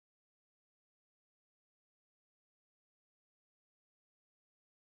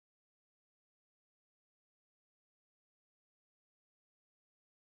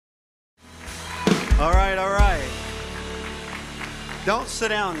All right, all right. Don't sit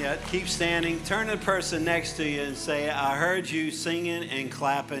down yet. Keep standing. Turn to the person next to you and say, I heard you singing and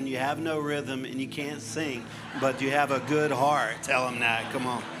clapping. You have no rhythm and you can't sing, but you have a good heart. Tell them that. Come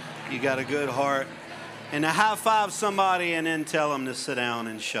on. You got a good heart. And now high five somebody and then tell them to sit down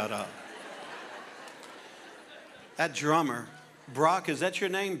and shut up. That drummer, Brock, is that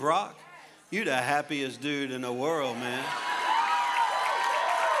your name, Brock? You the happiest dude in the world, man.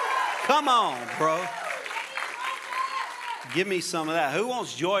 Come on, bro. Give me some of that. Who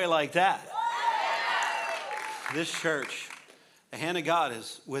wants joy like that? This church, the hand of God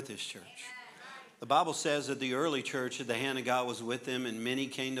is with this church. The Bible says that the early church, the hand of God was with them and many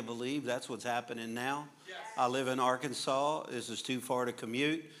came to believe. That's what's happening now. I live in Arkansas. This is too far to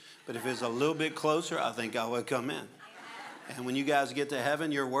commute. But if it's a little bit closer, I think I would come in. And when you guys get to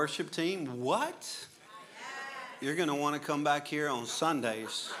heaven, your worship team, what? You're going to want to come back here on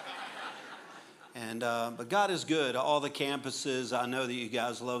Sundays. And but God is good. All the campuses, I know that you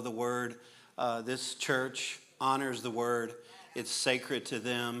guys love the Word. This church honors the Word. It's sacred to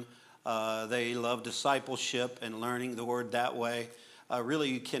them. They love discipleship and learning the Word that way.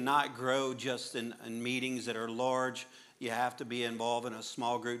 Really, you cannot grow just in meetings that are large. You have to be involved in a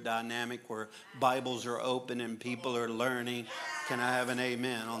small group dynamic where Bibles are open and people are learning. Can I have an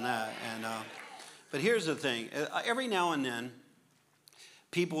amen on that? And but here's the thing. Every now and then,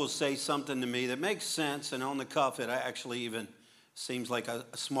 people will say something to me that makes sense, and on the cuff, it actually even seems like a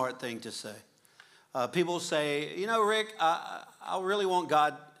smart thing to say. People say, you know, Rick, I really want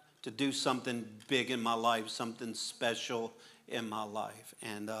God to do something big in my life, something special in my life.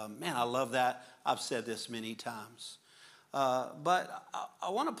 And man, I love that. I've said this many times. But I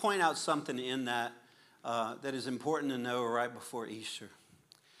want to point out something in that that is important to know right before Easter.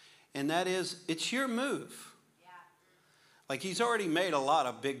 And that is, it's your move. Like he's already made a lot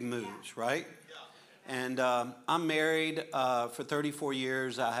of big moves, right? And I'm married for 34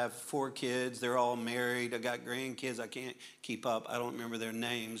 years. I have 4 kids. They're all married. I got grandkids. I can't keep up. I don't remember their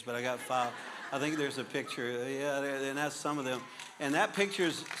names, but I got 5. I think there's a picture. Yeah, and that's some of them. And that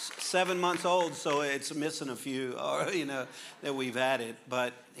picture's 7 months old, so it's missing a few, that we've added.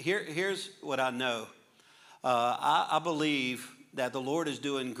 But here's what I know. I believe that the Lord is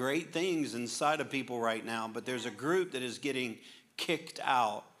doing great things inside of people right now, but there's a group that is getting kicked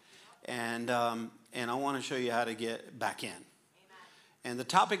out, and I want to show you how to get back in. Amen. And the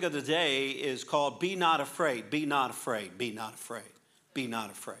topic of the day is called Be Not Afraid, Be Not Afraid, Be Not Afraid, Be Not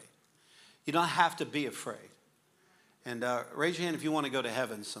Afraid. You don't have to be afraid. And raise your hand if you want to go to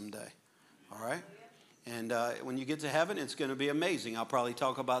heaven someday, all right? And when you get to heaven, it's going to be amazing. I'll probably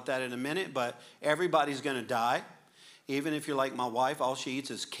talk about that in a minute, but everybody's going to die. Even if you're like my wife, all she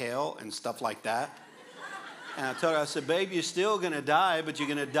eats is kale and stuff like that. And I told her, I said, babe, you're still going to die, but you're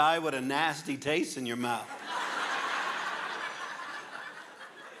going to die with a nasty taste in your mouth.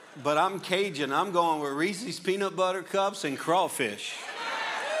 But I'm Cajun. I'm going with Reese's peanut butter cups and crawfish.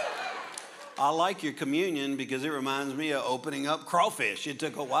 I like your communion because it reminds me of opening up crawfish. It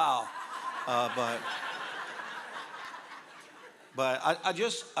took a while. But I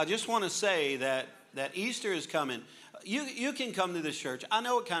just want to say that Easter is coming. You can come to this church. I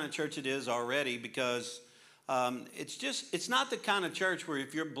know what kind of church it is already because it's not the kind of church where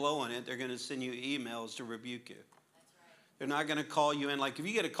if you're blowing it, they're going to send you emails to rebuke you. That's right. They're not going to call you in. Like if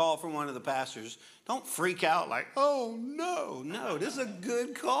you get a call from one of the pastors, don't freak out like, oh, no, this is a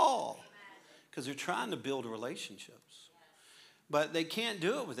good call. Because they're trying to build relationships. But they can't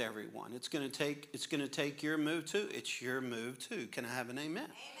do it with everyone. It's going to take your move too. It's your move too. Can I have an amen?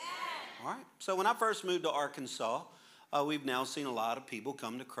 Amen. All right. So when I first moved to Arkansas, we've now seen a lot of people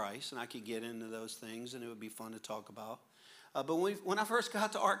come to Christ, and I could get into those things, and it would be fun to talk about. But when I first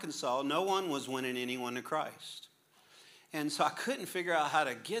got to Arkansas, no one was winning anyone to Christ. And so I couldn't figure out how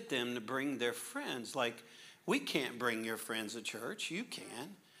to get them to bring their friends. Like, we can't bring your friends to church. You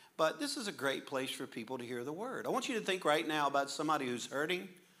can. But this is a great place for people to hear the word. I want you to think right now about somebody who's hurting,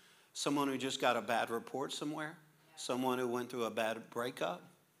 someone who just got a bad report somewhere, someone who went through a bad breakup.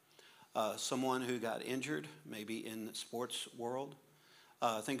 Someone who got injured, maybe in the sports world.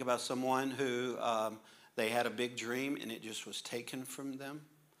 Think about someone who they had a big dream and it just was taken from them.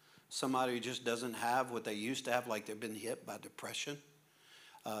 Somebody who just doesn't have what they used to have, like they've been hit by depression.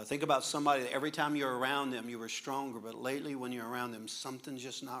 Think about somebody that every time you're around them, you were stronger, but lately when you're around them, something's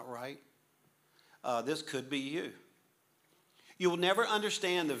just not right. This could be you. You will never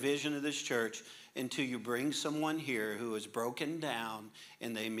understand the vision of this church until you bring someone here who is broken down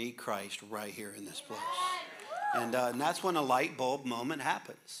and they meet Christ right here in this place. And that's when a light bulb moment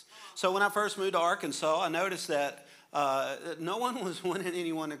happens. So when I first moved to Arkansas, I noticed that No one was winning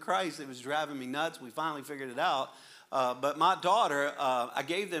anyone to Christ. It was driving me nuts. We finally figured it out. But my daughter, I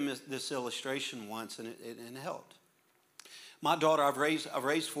gave them this illustration once, and it helped. My daughter, I've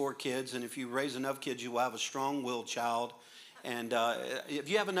raised 4 kids, and if you raise enough kids, you will have a strong-willed child. And if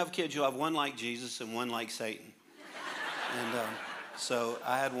you have enough kids, you'll have one like Jesus and one like Satan. And so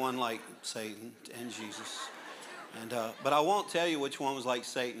I had one like Satan and Jesus. And but I won't tell you which one was like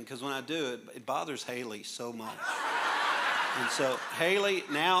Satan, because when I do, it bothers Haley so much. And so Haley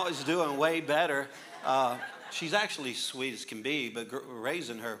now is doing way better. She's actually sweet as can be, but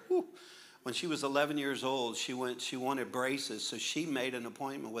raising her, whew, when she was 11 years old, she wanted braces, so she made an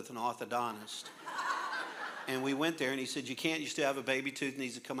appointment with an orthodontist. And we went there, and he said, you still have a baby tooth,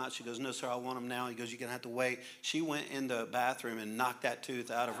 needs to come out. She goes, no, sir, I want them now. He goes, you're going to have to wait. She went in the bathroom and knocked that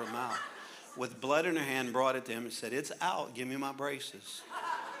tooth out of her mouth. With blood in her hand, brought it to him and said, it's out, give me my braces.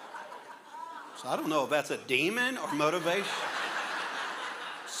 So I don't know if that's a demon or motivation.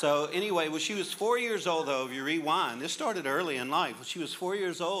 So anyway, when she was 4 years old, though, if you rewind, this started early in life. When she was 4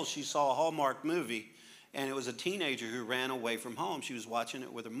 years old, she saw a Hallmark movie, and it was a teenager who ran away from home. She was watching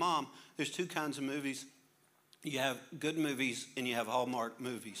it with her mom. There's 2 kinds of movies. You have good movies, and you have Hallmark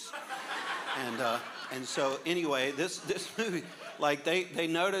movies. And so anyway, this movie, like they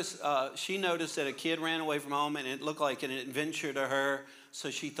noticed, she noticed that a kid ran away from home, and it looked like an adventure to her. So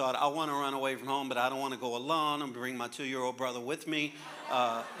she thought, I want to run away from home, but I don't want to go alone. I'm going to bring my 2-year-old brother with me.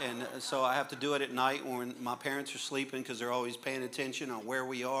 And so I have to do it at night when my parents are sleeping, because they're always paying attention on where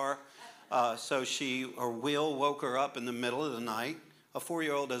we are. So Will woke her up in the middle of the night. A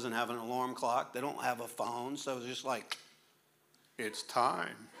 4-year-old doesn't have an alarm clock. They don't have a phone. So it's just like, it's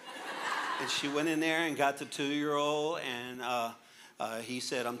time. And she went in there and got the 2-year-old, and he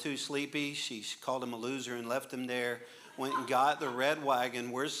said, I'm too sleepy. She called him a loser and left him there. Went and got the red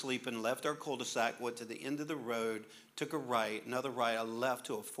wagon. We're sleeping. Left our cul-de-sac. Went to the end of the road. Took a right. Another right. I left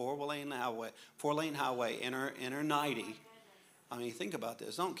to a four-lane highway. In her 90. I mean, think about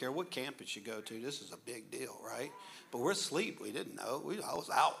this. I don't care what campus you go to. This is a big deal, right? But we're asleep. We didn't know. I was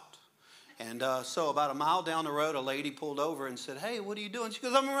out. And so about a mile down the road, a lady pulled over and said, hey, what are you doing? She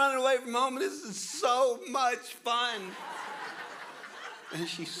goes, I'm running away from home, and this is so much fun. And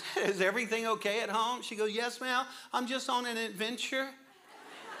she said, is everything okay at home? She goes, yes, ma'am. I'm just on an adventure.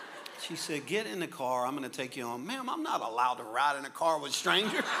 She said, get in the car. I'm going to take you home. Ma'am, I'm not allowed to ride in a car with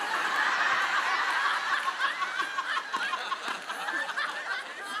strangers.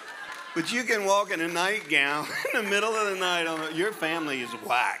 But you can walk in a nightgown in the middle of the night. Your family is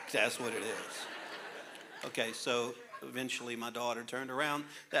whacked. That's what it is. Okay, so eventually my daughter turned around.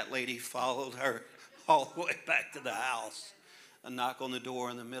 That lady followed her all the way back to the house. A knock on the door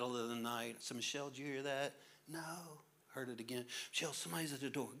in the middle of the night. I said, Michelle, did you hear that? No. Heard it again. Michelle, somebody's at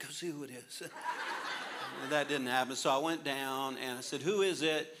the door. Go see who it is. That didn't happen. So I went down and I said, who is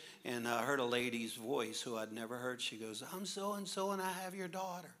it? And I heard a lady's voice who I'd never heard. She goes, I'm so-and-so and I have your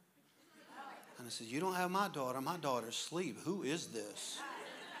daughter. And I said, you don't have my daughter. My daughter's asleep. Who is this?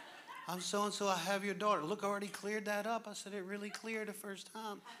 I'm so-and-so, I have your daughter. Look, I already cleared that up. I said, it really cleared the first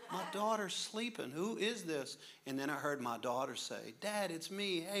time. My daughter's sleeping. Who is this? And then I heard my daughter say, Dad, it's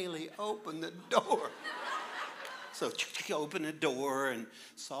me, Haley. Open the door. So I opened the door and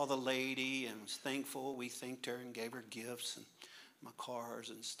saw the lady and was thankful. We thanked her and gave her gifts and my cars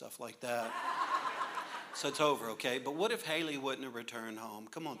and stuff like that. So it's over, okay? But what if Haley wouldn't have returned home?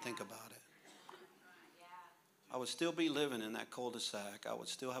 Come on, think about it. I would still be living in that cul-de-sac. I would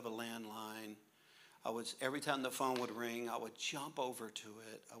still have a landline. Every time the phone would ring, I would jump over to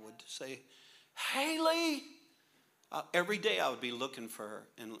it. I would say, Haley! Every day I would be looking for her.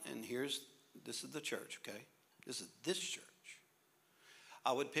 And this is the church, okay? This is this church.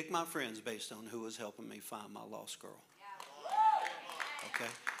 I would pick my friends based on who was helping me find my lost girl. Okay?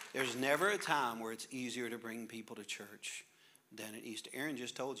 There's never a time where it's easier to bring people to church than at Easter. Aaron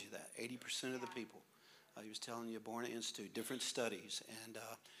just told you that. 80% of the people. He was telling you, Born Institute, different studies.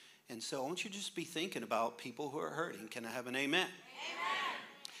 And so I want you to just be thinking about people who are hurting. Can I have an amen? Amen.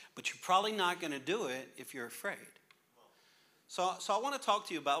 But you're probably not going to do it if you're afraid. So I want to talk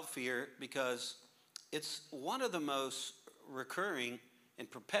to you about fear because it's one of the most recurring and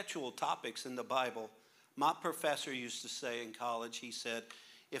perpetual topics in the Bible. My professor used to say in college, he said,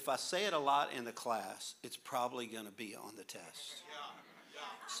 if I say it a lot in the class, it's probably going to be on the test.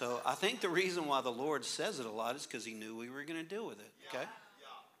 So I think the reason why the Lord says it a lot is because he knew we were going to deal with it, okay?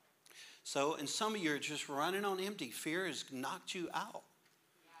 So, and some of you are just running on empty. Fear has knocked you out.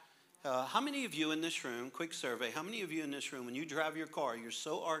 How many of you in this room, quick survey, how many of you in this room, when you drive your car, you're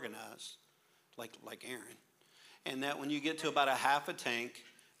so organized, like Aaron, and that when you get to about a half a tank,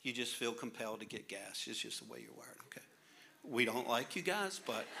 you just feel compelled to get gas. It's just the way you're wired, okay? We don't like you guys,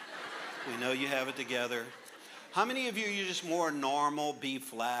 but we know you have it together. How many of you, you're just more normal, B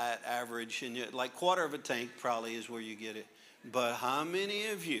flat, average, and like quarter of a tank probably is where you get it. But how many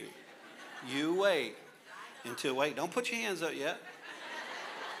of you, you wait until, don't put your hands up yet.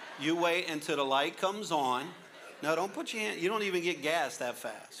 You wait until the light comes on. No, don't put your hand, you don't even get gas that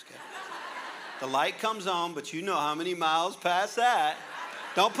fast, okay? The light comes on, but you know how many miles past that.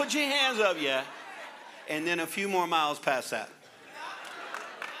 Don't put your hands up yet. And then a few more miles past that.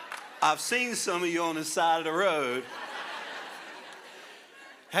 I've seen some of you on the side of the road.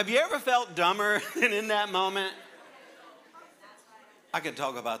 Have you ever felt dumber than in that moment? I could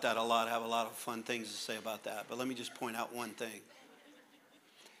talk about that a lot. I have a lot of fun things to say about that. But let me just point out one thing.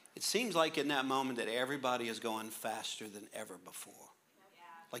 It seems like in that moment that everybody is going faster than ever before.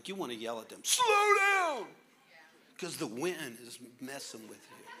 Like you want to yell at them, slow down! Because the wind is messing with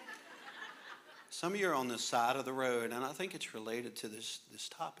you. Some of you are on the side of the road, and I think it's related to this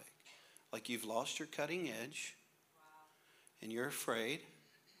topic. Like you've lost your cutting edge, and you're afraid.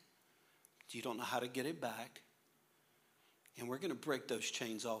 You don't know how to get it back. And we're going to break those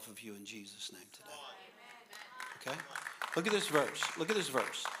chains off of you in Jesus' name today. Okay? Look at this verse. Look at this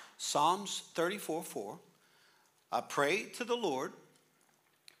verse. Psalms 34:4. I prayed to the Lord,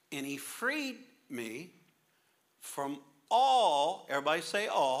 and he freed me from all, everybody say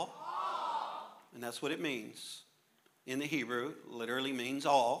all. And that's what it means. In the Hebrew, literally means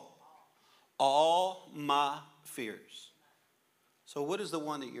all my fears. So what is the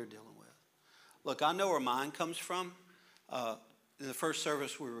one that you're dealing with? Look, I know where mine comes from. In the first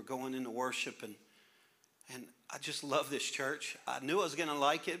service, we were going into worship, and I just love this church. I knew I was going to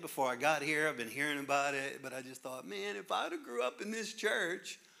like it before I got here. I've been hearing about it, but I just thought, man, if I would have grew up in this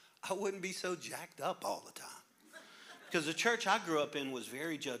church, I wouldn't be so jacked up all the time. Because the church I grew up in was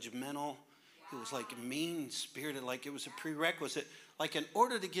very judgmental. It was like mean-spirited, like it was a prerequisite. Like in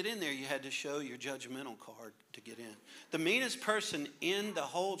order to get in there, you had to show your judgmental card to get in. The meanest person in the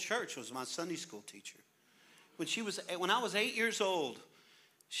whole church was my Sunday school teacher. When I was 8 years old,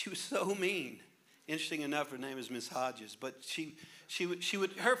 she was so mean. Interesting enough, her name is Miss Hodges, but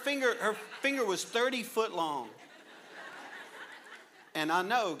her finger was 30 foot long. And I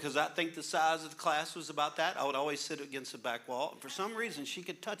know, because I think the size of the class was about that. I would always sit against the back wall. And for some reason, she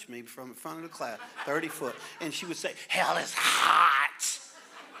could touch me from in front of the class, 30 foot. And she would say, hell is hot.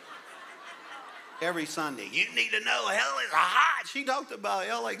 Every Sunday. You need to know hell is hot. She talked about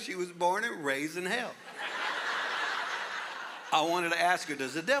hell like she was born and raised in hell. I wanted to ask her,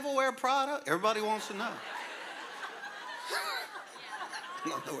 does the devil wear Prada? Everybody wants to know. I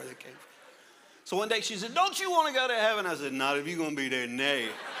don't know where they came from. So one day she said, don't you want to go to heaven? I said, not if you're going to be there, nay.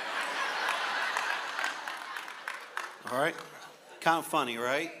 All right? Kind of funny,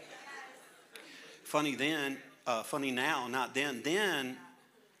 right? Funny then, funny now, not then. Then,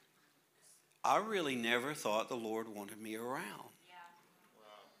 I really never thought the Lord wanted me around.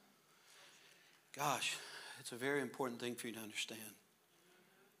 Gosh, it's a very important thing for you to understand.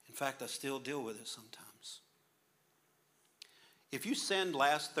 In fact, I still deal with it sometimes. If you sinned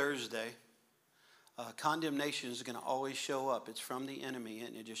last Thursday, condemnation is going to always show up. It's from the enemy,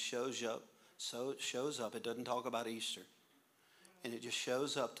 and it just shows up. So it shows up. It doesn't talk about Easter. And it just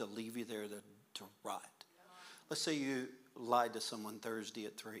shows up to leave you there to rot. Let's say you lied to someone Thursday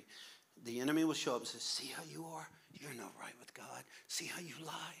at 3. The enemy will show up and say, see how you are? You're not right with God. See how you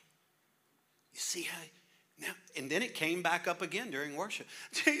lie? You see how... Now, and then it came back up again during worship.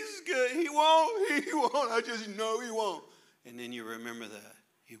 Jesus is good. He won't. He won't. I just know he won't. And then you remember that.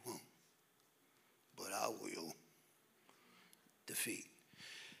 He won't. But I will. Defeat.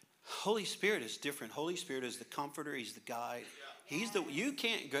 Holy Spirit is different. Holy Spirit is the comforter. He's the guide. You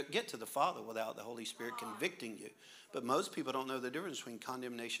can't get to the Father without the Holy Spirit convicting you. But most people don't know the difference between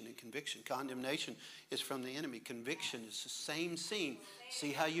condemnation and conviction. Condemnation is from the enemy. Conviction is the same scene.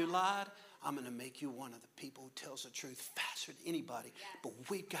 See how you lied? I'm going to make you one of the people who tells the truth faster than anybody. But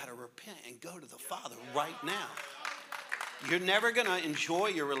we've got to repent and go to the Father right now. You're never going to enjoy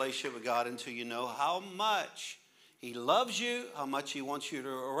your relationship with God until you know how much he loves you, how much he wants you to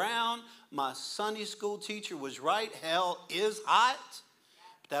around. My Sunday school teacher was right. Hell is hot.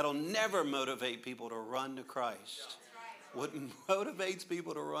 But that'll never motivate people to run to Christ. What motivates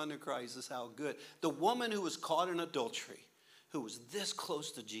people to run to Christ is how good. The woman who was caught in adultery, who was this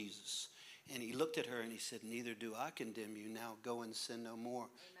close to Jesus, and he looked at her and he said, neither do I condemn you. Now go and sin no more. Amen.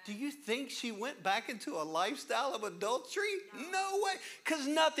 Do you think she went back into a lifestyle of adultery? No way. Because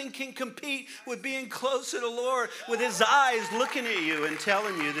nothing can compete with being close to the Lord with his eyes looking at you and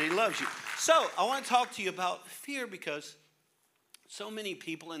telling you that he loves you. So I want to talk to you about fear because So many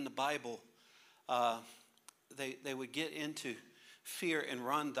people in the Bible, they would get into fear and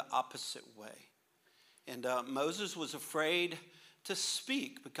run the opposite way. And Moses was afraid to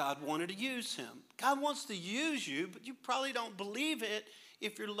speak, but God wanted to use him. God wants to use you, but you probably don't believe it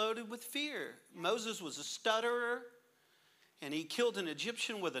if you're loaded with fear. Moses was a stutterer, and he killed an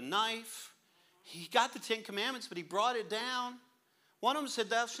Egyptian with a knife. He got the 10 Commandments, but he brought it down. One of them said,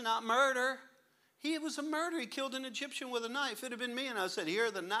 thou shalt not murder. He was a murderer. He killed an Egyptian with a knife. If it had been me and I said, here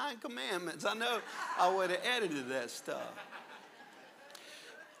are the 9 commandments, I know I would have edited that stuff.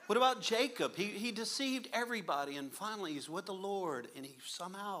 What about Jacob? He deceived everybody, and finally he's with the Lord, and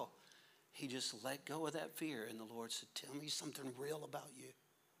he just let go of that fear, and the Lord said, tell me something real about you.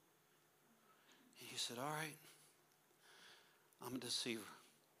 And he said, all right, I'm a deceiver.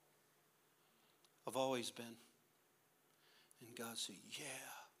 I've always been. And God said, yeah,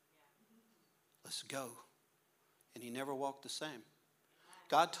 let's go. And he never walked the same.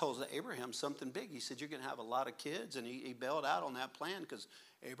 God told Abraham something big. He said, you're going to have a lot of kids. And he bailed out on that plan because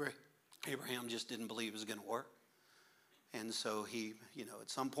Abraham just didn't believe it was going to work. And so at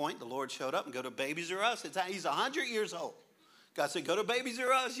some point, the Lord showed up and go to Babies R Us. He's 100 years old. God said, go to Babies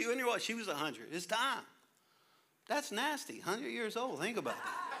R Us. You and your wife. She was 100. It's time. That's nasty. 100 years old. Think about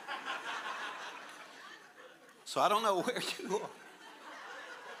that. So I don't know where you are.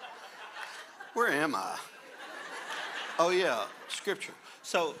 Where am I? Oh, yeah, Scripture.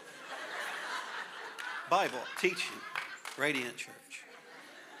 So, Bible, teaching, Radiant Church.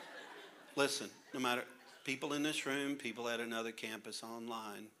 Listen, no matter people in this room, people at another campus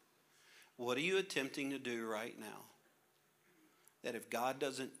online, what are you attempting to do right now that if God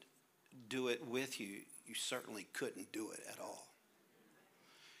doesn't do it with you, you certainly couldn't do it at all?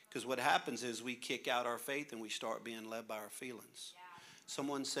 Because what happens is we kick out our faith and we start being led by our feelings.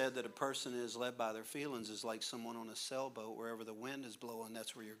 Someone said that a person is led by their feelings is like someone on a sailboat. Wherever the wind is blowing,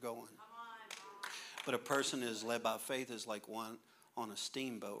 that's where you're going. But a person is led by faith is like one on a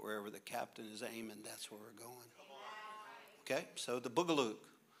steamboat. Wherever the captain is aiming, that's where we're going. Okay, so the Book of Luke.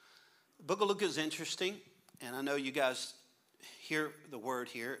 The Book of Luke is interesting, and I know you guys hear the word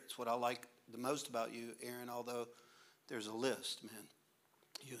here. It's what I like the most about you, Aaron, although there's a list, man.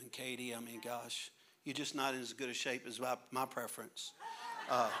 You and Katie, I mean, gosh, you're just not in as good a shape as my preference.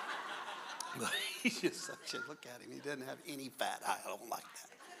 But he's just such a, look at him. He doesn't have any fat. I don't like that.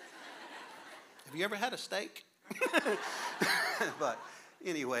 Have you ever had a steak? But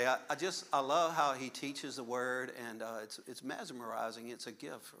anyway, I love how he teaches the word, and it's mesmerizing. It's a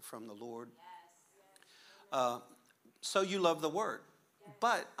gift from the Lord. So you love the word.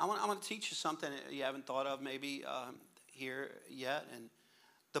 But I want to teach you something you haven't thought of maybe here yet. And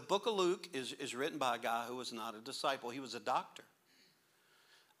the book of Luke is written by a guy who was not a disciple. He was a doctor.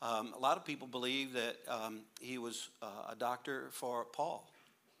 A lot of people believe that he was a doctor for Paul.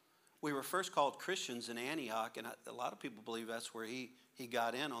 We were first called Christians in Antioch, and a lot of people believe that's where he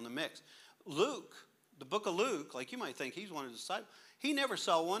got in on the mix. Luke, the book of Luke, like you might think he's one of the disciples, he never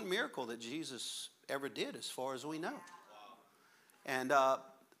saw one miracle that Jesus ever did as far as we know. And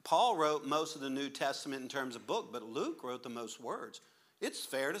Paul wrote most of the New Testament in terms of book, but Luke wrote the most words. It's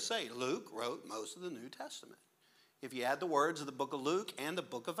fair to say Luke wrote most of the New Testament. If you add the words of the book of Luke and the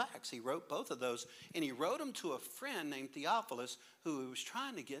book of Acts, he wrote both of those. And he wrote them to a friend named Theophilus who he was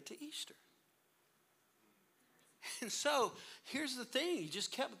trying to get to Easter. And so here's the thing. He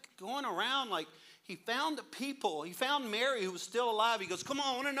just kept going around like he found the people. He found Mary who was still alive. He goes, come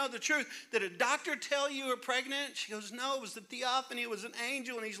on, I want to know the truth. Did a doctor tell you you're pregnant? She goes, no, it was the theophany. It was an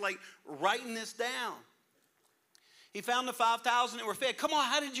angel. And he's like writing this down. He found the 5,000 that were fed. Come on,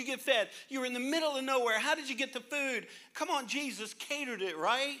 how did you get fed? You were in the middle of nowhere. How did you get the food? Come on, Jesus catered it,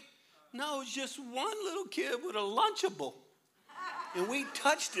 right? No, it's just one little kid with a Lunchable. And we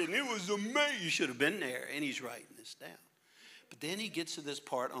touched it, and it was amazing. You should have been there. And he's writing this down. But then he gets to this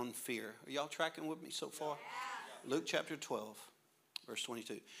part on fear. Are y'all tracking with me so far? Luke chapter 12, verse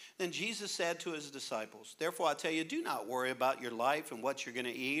 22. Then Jesus said to his disciples, therefore I tell you, do not worry about your life and what you're going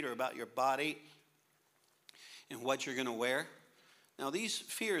to eat or about your body and what you're going to wear. Now, these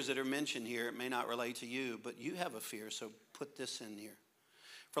fears that are mentioned here may not relate to you, but you have a fear, so put this in here.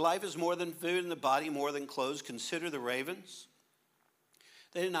 For life is more than food and the body more than clothes. Consider the ravens.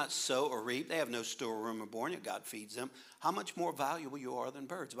 They do not sow or reap. They have no storeroom or barn, yet God feeds them. How much more valuable you are than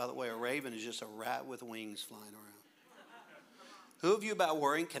birds. By the way, a raven is just a rat with wings flying around. Who of you about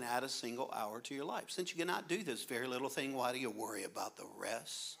worrying can add a single hour to your life? Since you cannot do this very little thing, why do you worry about the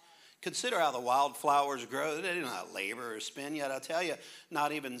rest? Consider how the wildflowers grow. They do not labor or spin. Yet I tell you,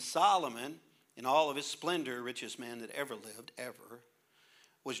 not even Solomon, in all of his splendor, richest man that ever lived, ever,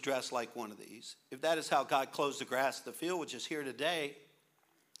 was dressed like one of these. If that is how God clothes the grass of the field, which is here today,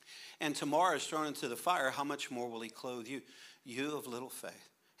 and tomorrow is thrown into the fire, how much more will he clothe you? You of little faith.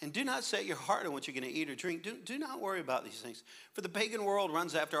 And do not set your heart on what you're going to eat or drink. Do not worry about these things. For the pagan world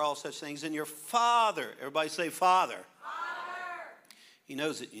runs after all such things. And your Father, everybody say Father. Father. He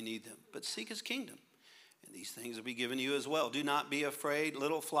knows that you need them. But seek his kingdom. And these things will be given you as well. Do not be afraid,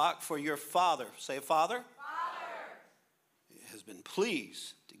 little flock, for your Father. Say Father. Father. Has been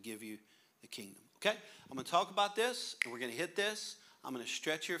pleased to give you the kingdom. Okay? I'm going to talk about this. And we're going to hit this. I'm going to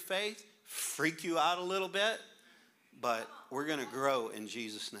stretch your faith. Freak you out a little bit. But we're going to grow in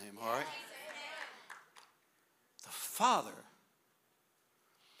Jesus' name, all right? The Father,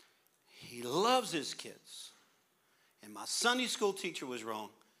 he loves his kids. And my Sunday school teacher was wrong.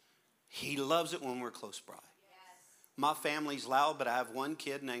 He loves it when we're close by. My family's loud, but I have one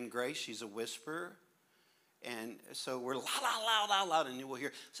kid named Grace. She's a whisperer. And so we're loud, and you will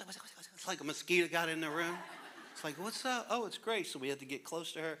hear, it's like a mosquito got in the room. It's like, what's up? Oh, it's Grace. So we had to get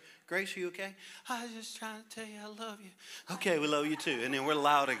close to her. Grace, are you okay? I was just trying to tell you I love you. Okay, we love you too. And then we're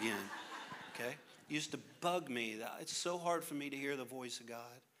loud again. Okay? It used to bug me. It's so hard for me to hear the voice of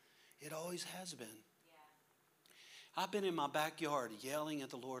God. It always has been. Yeah. I've been in my backyard yelling at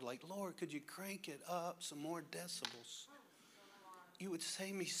the Lord like, Lord, could you crank it up some more decibels? You would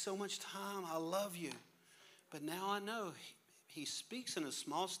save me so much time. I love you. But now I know he speaks in a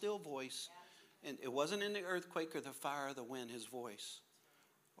small, still voice. And it wasn't in the earthquake or the fire or the wind, his voice,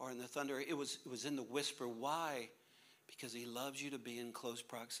 or in the thunder. It was in the whisper. Why? Because he loves you to be in close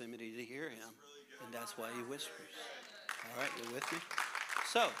proximity to hear him. And that's why he whispers. All right, you with me?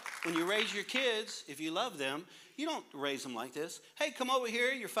 So, when you raise your kids, if you love them, you don't raise them like this. Hey, come over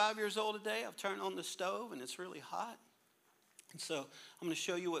here. You're 5 years old today. I've turned on the stove, and it's really hot. And so, I'm going to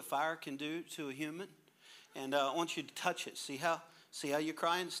show you what fire can do to a human. And I want you to touch it. See how you're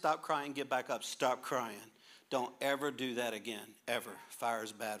crying? Stop crying, get back up. Stop crying. Don't ever do that again, ever. Fire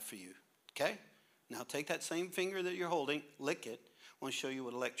is bad for you, okay? Now take that same finger that you're holding, lick it. I want to show you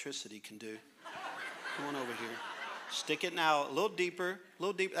what electricity can do. Come on over here. Stick it now a little deeper,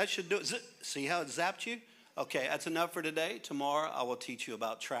 That should do it. See how it zapped you? Okay, that's enough for today. Tomorrow I will teach you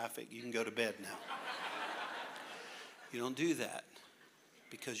about traffic. You can go to bed now. You don't do that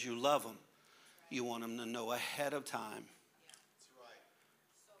because you love them. You want them to know ahead of time.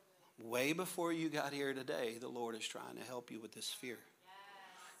 Way before you got here today, the Lord is trying to help you with this fear. Yes.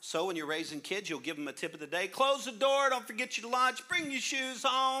 So when you're raising kids, you'll give them a tip of the day. Close the door. Don't forget your lunch. Bring your shoes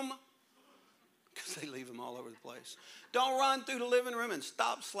home. Because they leave them all over the place. Don't run through the living room and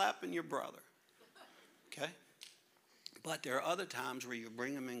stop slapping your brother. Okay? But there are other times where you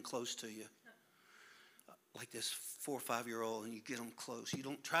bring them in close to you. Like this 4 or 5 year old, and you get them close. You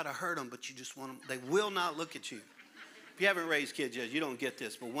don't try to hurt them, but you just want them. They will not look at you. If you haven't raised kids yet, you don't get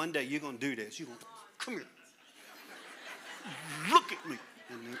this. But one day you're going to do this. You're going to, come here. Look at me.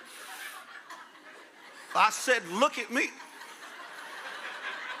 I said, look at me.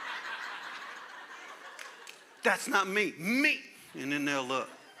 That's not me. Me. And then they'll look.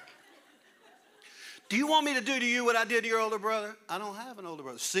 Do you want me to do to you what I did to your older brother? I don't have an older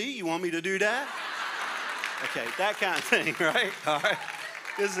brother. See, you want me to do that? Okay, that kind of thing, right? All right.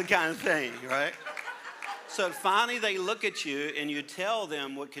 This is the kind of thing, right? So finally they look at you and you tell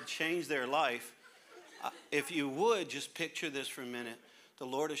them what could change their life. If you would, just picture this for a minute. The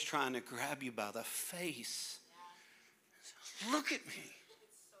Lord is trying to grab you by the face. Look at me.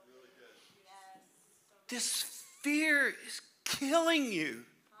 This fear is killing you.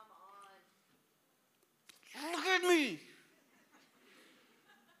 Look at me.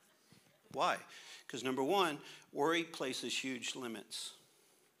 Why? Because number one, worry places huge limits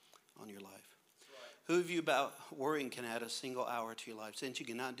on your life. Who of you about worrying can add a single hour to your life? Since you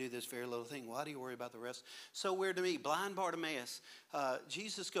cannot do this very little thing, why do you worry about the rest? So weird to me. Blind Bartimaeus.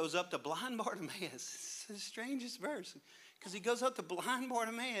 Jesus goes up to blind Bartimaeus. It's the strangest verse. Because he goes up to blind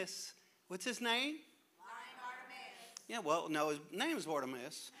Bartimaeus. What's his name? Blind Bartimaeus. Yeah, well, no, his name is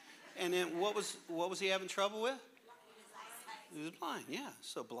Bartimaeus. And then what was he having trouble with? He was blind, yeah.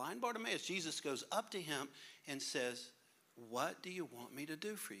 So blind Bartimaeus, Jesus goes up to him and says, what do you want me to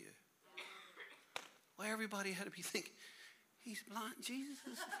do for you? Well, everybody had to be thinking, he's blind. Jesus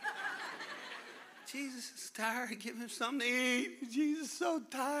is tired. Give him something to eat. Jesus is so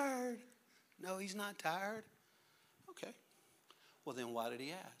tired. No, he's not tired. Okay. Well, then why did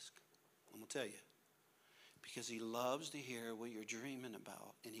he ask? I'm going to tell you. Because he loves to hear what you're dreaming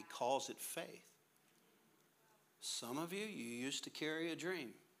about, and he calls it faith. Some of you used to carry a dream.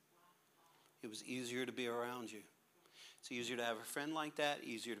 It was easier to be around you. It's easier to have a friend like that,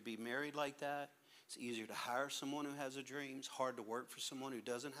 easier to be married like that. It's easier to hire someone who has a dream. It's hard to work for someone who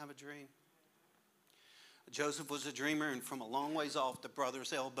doesn't have a dream. Joseph was a dreamer, and from a long ways off, the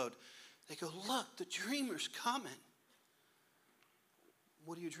brothers elbowed. They go, look, the dreamer's coming.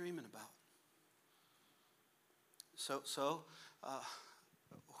 What are you dreaming about? So,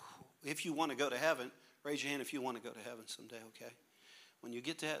 if you want to go to heaven, raise your hand if you want to go to heaven someday, okay? When you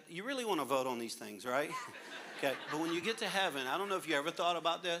get to heaven, you really want to vote on these things, right? Okay, but when you get to heaven, I don't know if you ever thought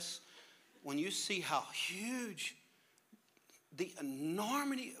about this. When you see how huge the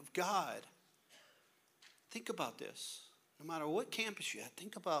enormity of God, think about this. No matter what campus you're at,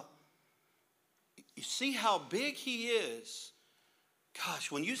 think about, you see how big he is.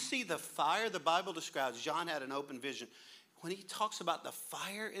 Gosh, when you see the fire the Bible describes, John had an open vision. When he talks about the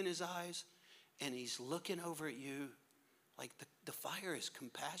fire in his eyes and he's looking over at you, like the fire is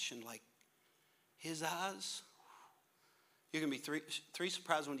compassion, like his eyes. You're going to be three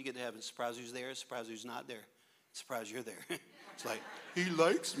surprised when you get to heaven. Surprise who's there, surprise who's not there, surprise you're there. It's like, he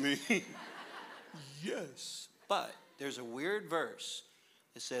likes me. Yes. But there's a weird verse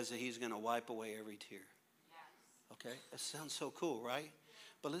that says that he's going to wipe away every tear. Okay? That sounds so cool, right?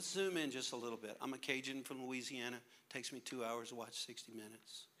 But let's zoom in just a little bit. I'm a Cajun from Louisiana. It takes me 2 hours to watch 60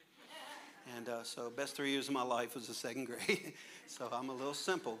 Minutes. And so best 3 years of my life was the second grade. So I'm a little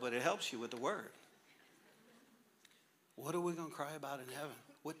simple, but it helps you with the word. What are we going to cry about in heaven?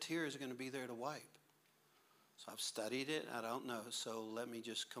 What tear is going to be there to wipe? So I've studied it. I don't know. So let me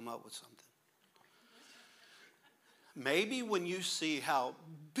just come up with something. Maybe when you see how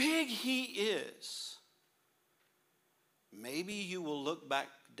big he is, maybe you will look back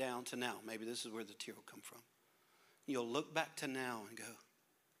down to now. Maybe this is where the tear will come from. You'll look back to now and go,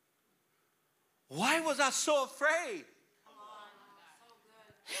 why was I so afraid?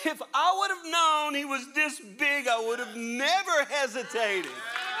 If I would have known he was this big, I would have never hesitated.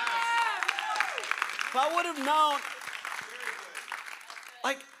 If I would have known,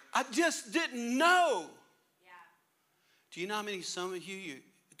 like, I just didn't know. Do you know how many, some of you,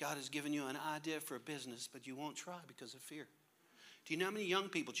 God has given you an idea for a business, but you won't try because of fear? Do you know how many young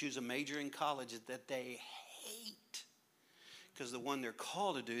people choose a major in college that they hate? Because the one they're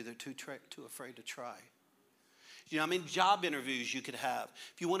called to do, they're too afraid to try. You know how many job interviews you could have?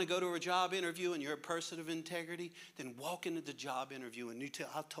 If you want to go to a job interview and you're a person of integrity, then walk into the job interview. And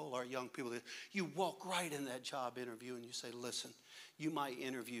I told our young people that you walk right in that job interview and you say, listen, you might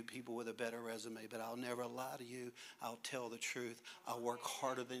interview people with a better resume, but I'll never lie to you. I'll tell the truth. I'll work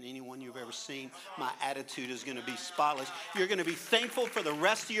harder than anyone you've ever seen. My attitude is going to be spotless. You're going to be thankful for the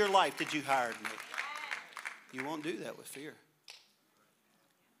rest of your life that you hired me. You won't do that with fear.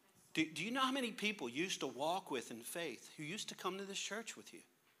 Do you know how many people you used to walk with in faith who used to come to this church with you?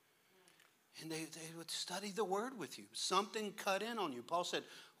 And they would study the word with you. Something cut in on you. Paul said,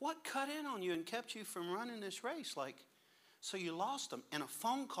 what cut in on you and kept you from running this race? So you lost them. And a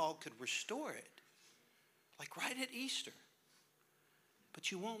phone call could restore it. Like right at Easter. But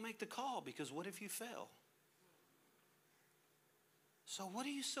you won't make the call because what if you fail? So what are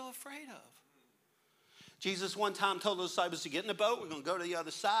you so afraid of? Jesus one time told the disciples to get in the boat. We're going to go to the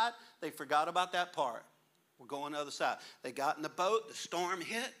other side. They forgot about that part. We're going to the other side. They got in the boat. The storm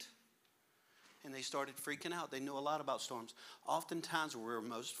hit. And they started freaking out. They knew a lot about storms. Oftentimes where we're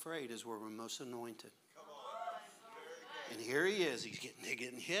most afraid is where we're most anointed. And here he is. They're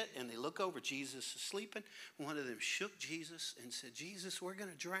getting hit. And they look over. Jesus is sleeping. One of them shook Jesus and said, Jesus, we're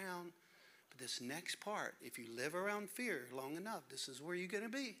going to drown. But this next part, if you live around fear long enough, this is where you're going to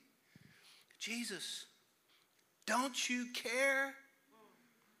be. Jesus, don't you care?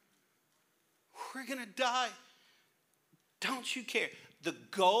 We're going to die. Don't you care? The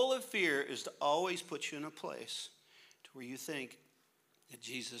goal of fear is to always put you in a place to where you think that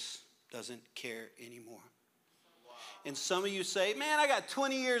Jesus doesn't care anymore. Wow. And some of you say, man, I got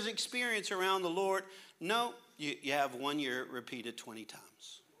 20 years experience around the Lord. No, you have 1 year repeated 20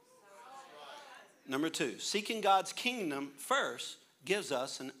 times. Number 2, seeking God's kingdom first gives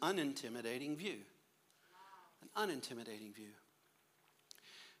us an unintimidating view. An unintimidating view.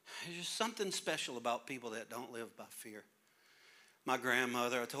 There's just something special about people that don't live by fear. My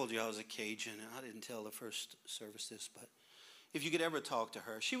grandmother, I told you I was a Cajun, and I didn't tell the first service this, but if you could ever talk to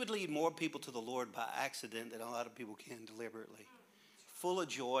her, she would lead more people to the Lord by accident than a lot of people can deliberately. Full of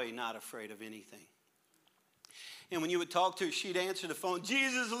joy, not afraid of anything. And when you would talk to her, she'd answer the phone,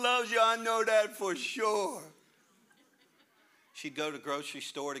 Jesus loves you, I know that for sure. She'd go to the grocery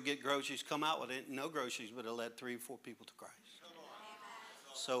store to get groceries, come out with it, no groceries, but it led 3 or 4 people to Christ.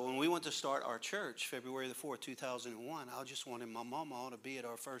 So when we went to start our church, February the 4th, 2001, I just wanted my mama to be at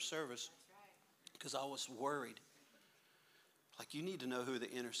our first service because I was worried. Like, you need to know who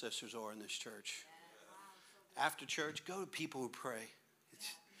the intercessors are in this church. After church, go to people who pray.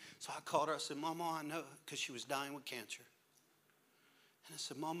 So I called her. I said, Mama, I know, because she was dying with cancer. And I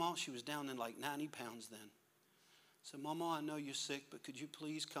said, Mama, she was down in like 90 pounds then. I said, Mama, I know you're sick, but could you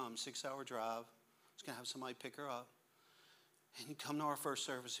please come? 6-hour drive. I was going to have somebody pick her up. And you come to our first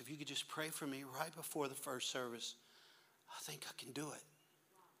service. If you could just pray for me right before the first service, I think I can do it.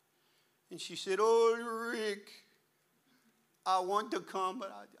 And she said, oh, Rick, I want to come,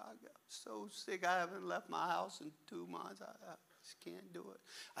 but I got so sick. I haven't left my house in 2 months. I just can't do it.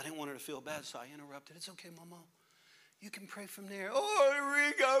 I didn't want her to feel bad, so I interrupted. It's okay, Mama. You can pray from there. Oh,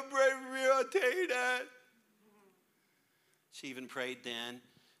 Rick, I'll pray for you. I'll tell you that. She even prayed then.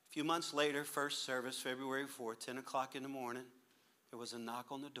 A few months later, first service, February 4th, 10 o'clock in the morning, there was a knock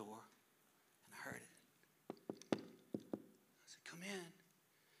on the door, and I heard it. I said, come in.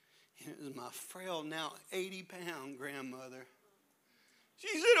 And it was my frail, now 80-pound grandmother. She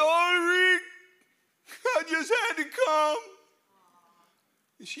said, oh, Rick, I just had to come.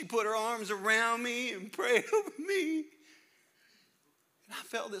 And she put her arms around me and prayed over me. And I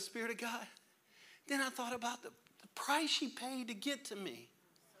felt the Spirit of God. Then I thought about the price she paid to get to me.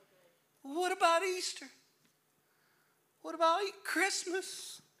 What about Easter? What about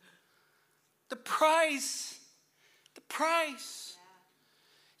Christmas? The price. The price.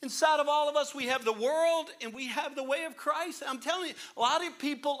 Inside of all of us, we have the world and we have the way of Christ. I'm telling you, a lot of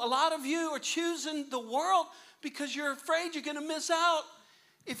people, a lot of you are choosing the world because you're afraid you're going to miss out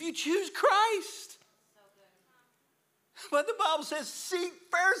if you choose Christ. But the Bible says, seek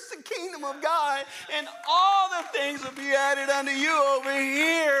first the kingdom of God, and all the things will be added unto you over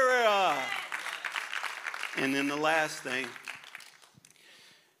here. And then the last thing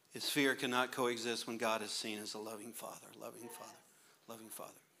is fear cannot coexist when God is seen as a loving Father, loving Father, loving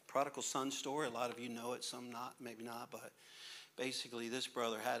Father. Prodigal son story, a lot of you know it, some not, maybe not, but basically this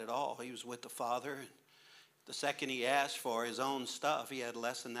brother had it all. He was with the Father, and the second he asked for his own stuff, he had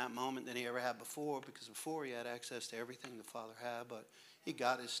less in that moment than he ever had before, because before he had access to everything the Father had, but he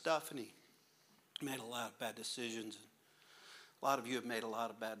got his stuff and he made a lot of bad decisions. A lot of you have made a lot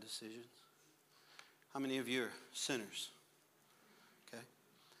of bad decisions. How many of you are sinners? Okay.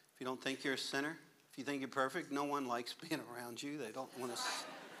 If you don't think you're a sinner, if you think you're perfect, no one likes being around you. They don't want to.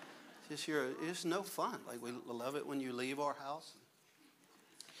 It's no fun. Like, we love it when you leave our house.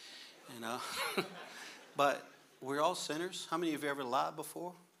 You know. But we're all sinners. How many of you ever lied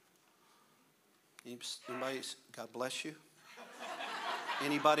before? Anybody? God bless you.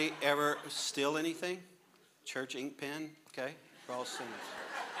 Anybody ever steal anything? Church ink pen? Okay. We're all sinners.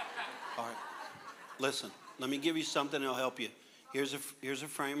 All right. Listen, let me give you something that'll help you. Here's a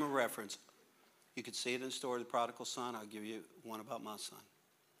frame of reference. You could see it in the story of the prodigal son. I'll give you one about my son.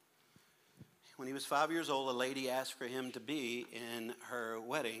 When he was 5 years old, a lady asked for him to be in her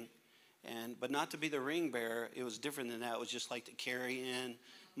wedding, but not to be the ring bearer. It was different than that. It was just like to carry in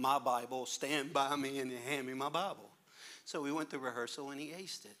my Bible, stand by me, and hand me my Bible. So we went to rehearsal, and he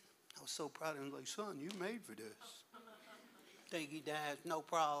aced it. I was so proud of him. I was like, son, you made for this. Thank you, Dad. No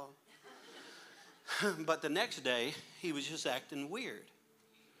problem. But the next day, he was just acting weird.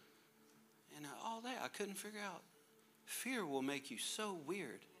 And all day, I couldn't figure out. Fear will make you so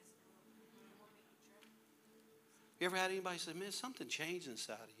weird. You ever had anybody say, man, something changed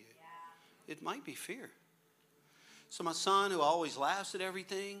inside of you? Yeah. It might be fear. So my son, who always laughs at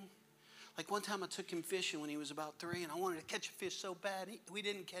everything, like one time I took him fishing when he was about 3, and I wanted to catch a fish so bad. We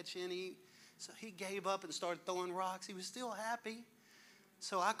didn't catch any. So he gave up and started throwing rocks. He was still happy.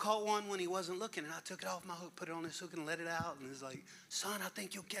 So I caught one when he wasn't looking, and I took it off my hook, put it on his hook, and let it out. And he's like, son, I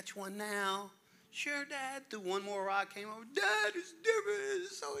think you'll catch one now. Sure, Dad. Threw one more rock, came over. Dad, it's different.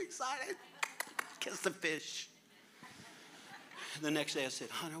 He's so excited. Catch the fish. The next day I said,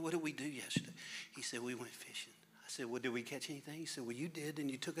 Hunter, what did we do yesterday? He said, we went fishing. I said, well, did we catch anything? He said, well, you did, and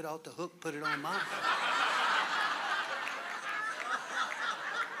you took it off the hook, put it on mine.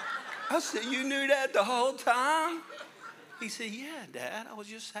 I said, you knew that the whole time? He said, yeah, Dad, I was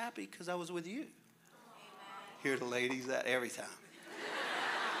just happy because I was with you. Amen. Hear the ladies that every time.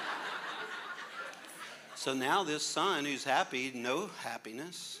 So now this son who's happy, no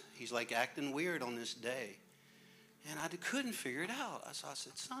happiness, he's like acting weird on this day. And I couldn't figure it out. So I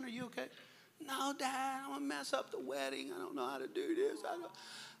said, son, are you okay? No, Dad, I'm going to mess up the wedding. I don't know how to do this. I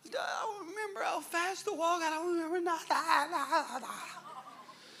don't remember how fast to walk. I don't remember nothing. And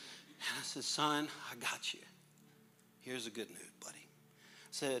I said, son, I got you. Here's the good news, buddy. I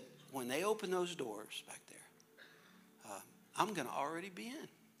said, when they open those doors back there, I'm going to already be in.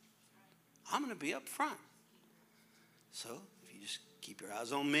 I'm going to be up front. So if you just keep your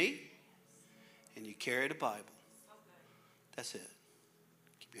eyes on me and you carry the Bible, that's it.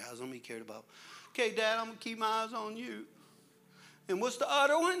 Keep your eyes on me, carry the Bible. Okay, Dad, I'm going to keep my eyes on you. And what's the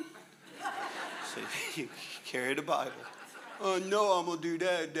other one? So you carry the Bible. Oh, no, I'm going to do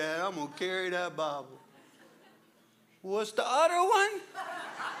that, Dad. I'm going to carry that Bible. What's the other one?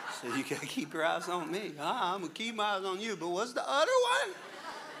 So you got to keep your eyes on me. I'm going to keep my eyes on you. But what's the other one?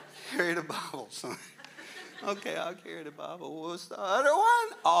 Carry the Bible, son. Okay, I'll carry the Bible. What's the other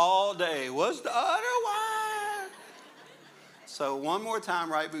one? All day. What's the other one? So one more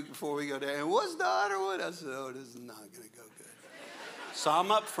time right before we go there. And what's the other one? I said, oh, this is not going to go good. So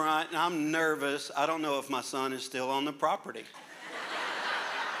I'm up front, and I'm nervous. I don't know if my son is still on the property.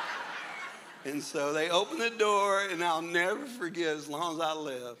 And so they open the door, and I'll never forget as long as I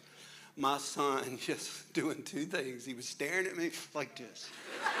live, my son just doing two things. He was staring at me like this.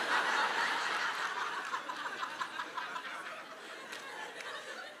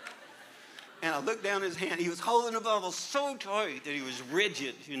 And I looked down his hand. He was holding the Bible so tight that he was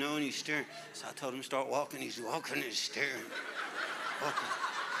rigid, and he's staring. So I told him to start walking. He's walking and staring. Walking.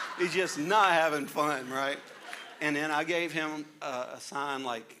 He's just not having fun, right? And then I gave him a sign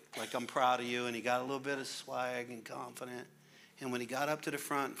like I'm proud of you, and he got a little bit of swag and confident. And when he got up to the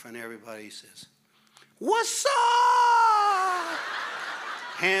front in front of everybody, he says, "What's up?"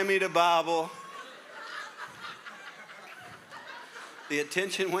 Hand me the Bible. The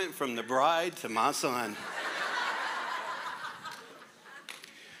attention went from the bride to my son.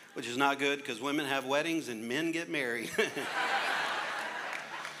 Which is not good because women have weddings and men get married.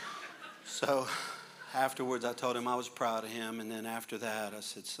 So afterwards, I told him I was proud of him. And then after that, I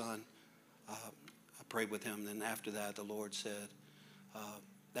said, son, I prayed with him. And then after that, the Lord said,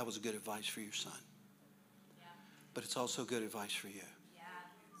 that was good advice for your son. Yeah. But it's also good advice for you. Yeah,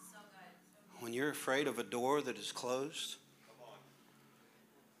 so good. When you're afraid of a door that is closed,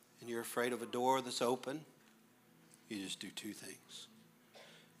 and you're afraid of a door that's open, you just do two things.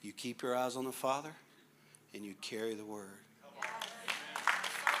 You keep your eyes on the Father, and you carry the Word.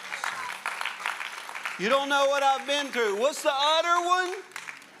 You don't know what I've been through. What's the other one?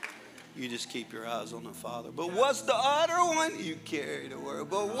 You just keep your eyes on the Father. But what's the other one? You carry the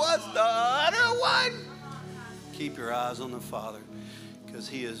Word. But what's the other one? Keep your eyes on the Father, because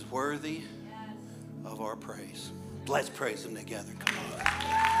He is worthy of our praise. Let's praise Him together. Come on.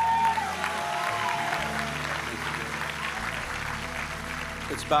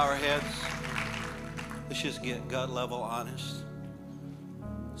 Let's bow our heads. Let's just get gut level honest.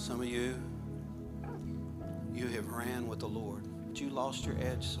 Some of you have ran with the Lord, but you lost your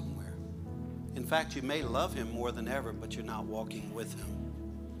edge somewhere. In fact, you may love Him more than ever, but you're not walking with Him.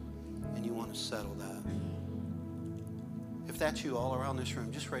 And you want to settle that. If that's you all around this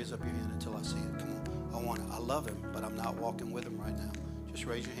room, just raise up your hand until I see it. Come on. I love Him, but I'm not walking with Him right now. Just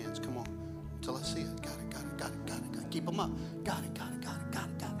raise your hands. Come on. Until I see it. Got it. Keep them up. Got it.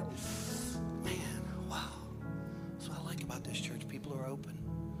 Man, wow. That's what I like about this church. People are open.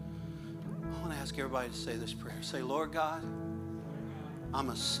 I want to ask everybody to say this prayer. Say, Lord God, I'm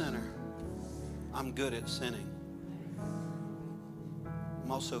a sinner. I'm good at sinning.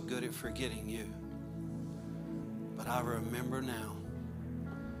 I'm also good at forgetting you. But I remember now,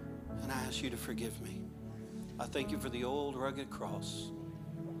 and I ask you to forgive me. I thank you for the old rugged cross.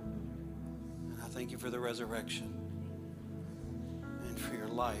 And I thank you for the resurrection. And for your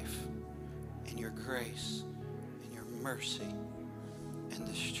life and your grace and your mercy in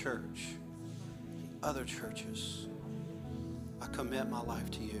this church and other churches. I commit my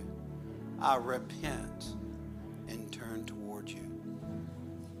life to you. I repent and turn toward you.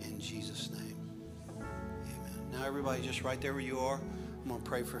 In Jesus' name, amen. Now everybody just right there where you are, I'm going to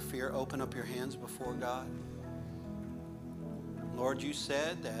pray for fear. Open up your hands before God. Lord, you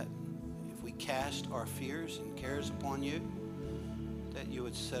said that if we cast our fears and cares upon you, that you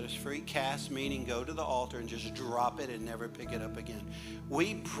would set us free. Cast meaning go to the altar and just drop it and never pick it up again.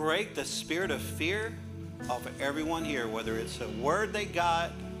 We break the spirit of fear off of everyone here, whether it's a word they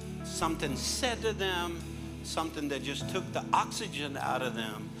got, something said to them, something that just took the oxygen out of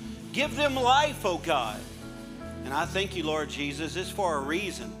them. Give them life, oh God. And I thank you, Lord Jesus, it's for a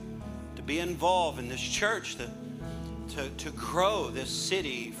reason, to be involved in this church, to grow this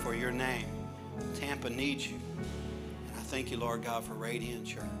city for your name. Tampa needs you. And I thank you, Lord God, for Radiant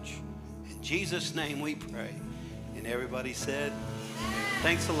Church. In Jesus' name we pray. And everybody said,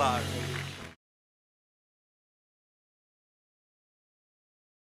 thanks a lot.